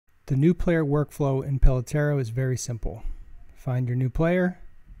The new player workflow in Pelotero is very simple. Find your new player,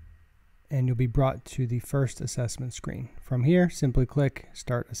 and you'll be brought to the first assessment screen. From here, simply click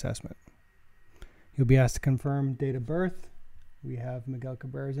Start Assessment. You'll be asked to confirm date of birth. We have Miguel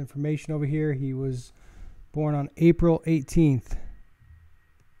Cabrera's information over here. He was born on April 18th.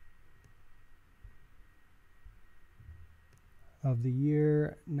 Of the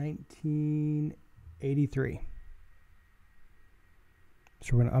year 1983.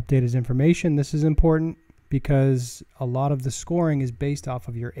 So we're going to update his information. This is important because a lot of the scoring is based off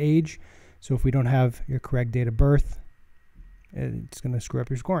of your age. So if we don't have your correct date of birth, it's going to screw up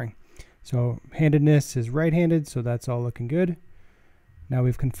your scoring. So handedness is right-handed, so that's all looking good. Now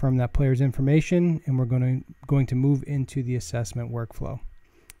we've confirmed that player's information, and we're going to move into the assessment workflow.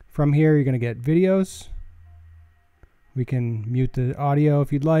 From here, you're going to get videos. We can mute the audio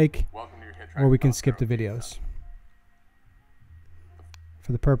if you'd like, or we can skip the videos.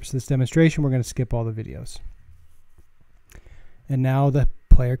 For the purpose of this demonstration, we're going to skip all the videos. And now the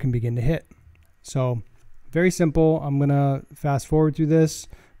player can begin to hit. So very simple. I'm going to fast forward through this,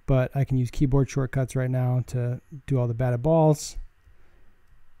 but I can use keyboard shortcuts right now to do all the batted balls.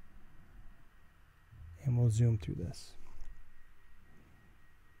 And we'll zoom through this.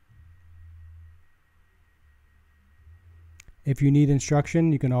 If you need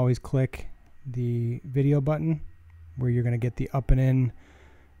instruction, you can always click the video button where you're going to get the up and in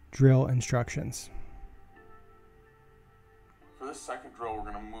drill instructions. For this second drill, we're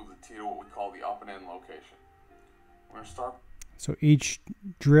going to move the tee to what we call the up and in location. We're going to start. So each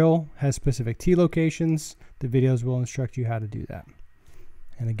drill has specific tee locations. The videos will instruct you how to do that.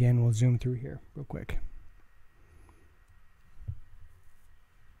 And again, we'll zoom through here real quick.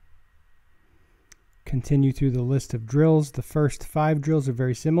 Continue through the list of drills. The first 5 drills are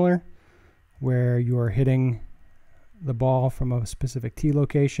very similar, where you are hitting the ball from a specific tee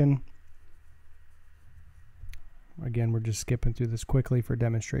location. Again, we're just skipping through this quickly for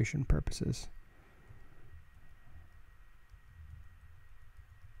demonstration purposes.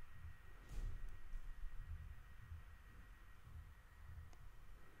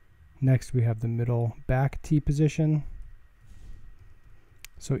 Next, we have the middle back tee position.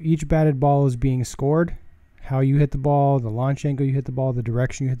 So each batted ball is being scored. How you hit the ball, the launch angle you hit the ball, the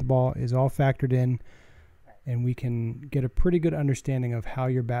direction you hit the ball is all factored in, and we can get a pretty good understanding of how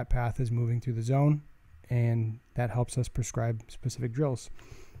your bat path is moving through the zone, and that helps us prescribe specific drills.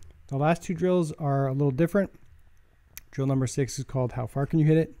 The last 2 drills are a little different. Drill number 6 is called How Far Can You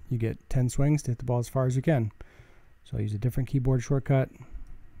Hit It? You get 10 swings to hit the ball as far as you can. So I use a different keyboard shortcut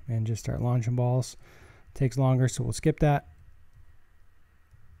and just start launching balls. It takes longer, so we'll skip that.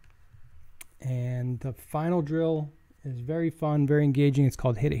 And the final drill is very fun, very engaging. It's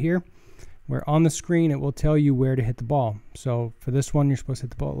called Hit It Here, where on the screen it will tell you where to hit the ball. So for this one, you're supposed to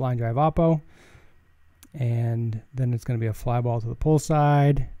hit the ball at line drive oppo, and then it's going to be a fly ball to the pull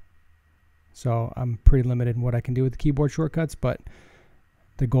side. So I'm pretty limited in what I can do with the keyboard shortcuts, but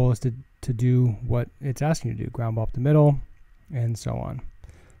the goal is to do what it's asking you to do, ground ball up the middle, and so on.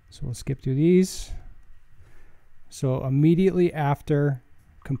 So we'll skip through these. So immediately after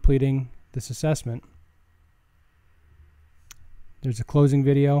completing this assessment, there's a closing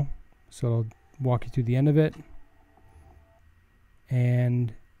video, so it'll walk you through the end of it.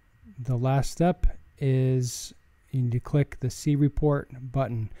 And the last step is you need to click the See Report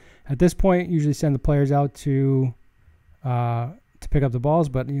button. At this point, usually send the players out to pick up the balls,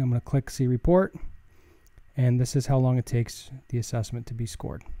 but I'm going to click See Report, and this is how long it takes the assessment to be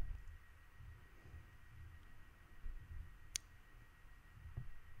scored.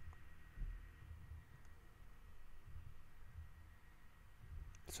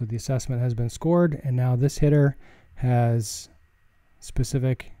 So the assessment has been scored, and now this hitter has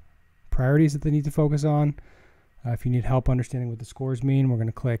specific priorities that they need to focus on. If you need help understanding what the scores mean, we're going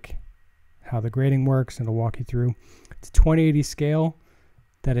to click how the grading works, and it'll walk you through. It's a 20/80 scale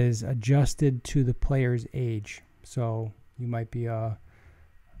that is adjusted to the player's age. So you might be a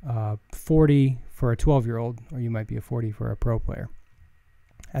 40 for a 12-year-old, or you might be a 40 for a pro player.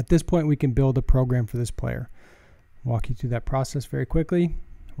 At this point, we can build a program for this player. Walk you through that process very quickly.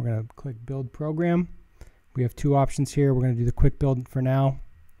 We're going to click Build Program. We have 2 options here. We're going to do the quick build for now.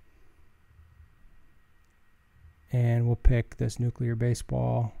 And we'll pick this nuclear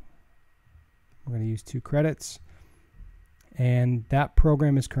baseball. We're going to use 2 credits. And that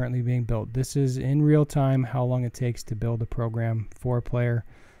program is currently being built. This is in real time how long it takes to build a program for a player.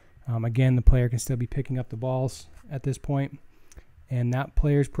 Again, the player can still be picking up the balls at this point. And that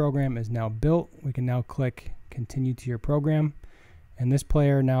player's program is now built. We can now click Continue to your program. And this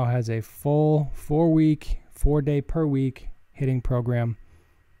player now has a full 4-week, 4-day per week hitting program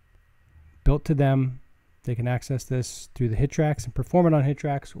built to them. They can access this through the HitTrax and perform it on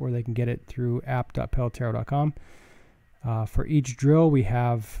HitTrax, or they can get it through app.pelotero.com. For each drill, we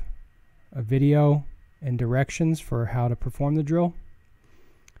have a video and directions for how to perform the drill.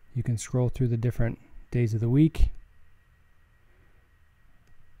 You can scroll through the different days of the week.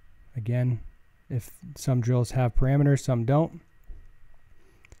 Again, if some drills have parameters, some don't.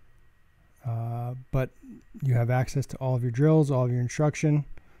 But you have access to all of your drills, all of your instruction.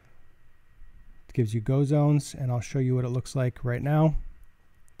 It gives you go zones, and I'll show you what it looks like right now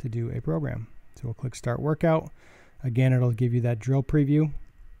to do a program. So we'll click Start Workout. Again, it'll give you that drill preview.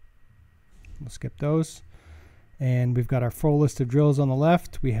 We'll skip those. And we've got our full list of drills on the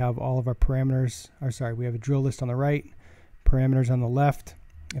left. We have all of our parameters, we have a drill list on the right, parameters on the left.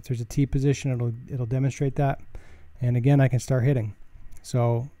 If there's a T position, it'll demonstrate that. And again, I can start hitting.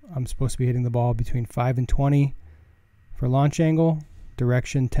 So I'm supposed to be hitting the ball between 5 and 20 for launch angle.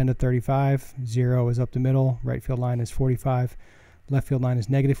 Direction 10 to 35. 0 is up the middle. Right field line is 45. Left field line is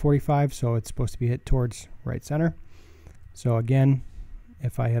 -45, so it's supposed to be hit towards right center. So again,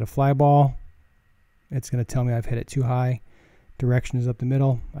 if I hit a fly ball, it's going to tell me I've hit it too high. Direction is up the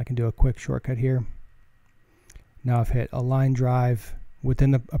middle. I can do a quick shortcut here. Now I've hit a line drive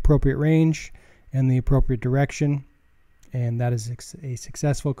within the appropriate range and the appropriate direction, and that is a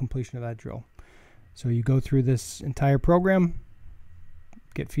successful completion of that drill. So you go through this entire program,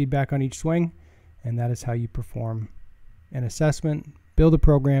 get feedback on each swing, and that is how you perform an assessment, build a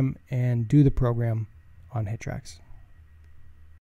program, and do the program on HitTrax.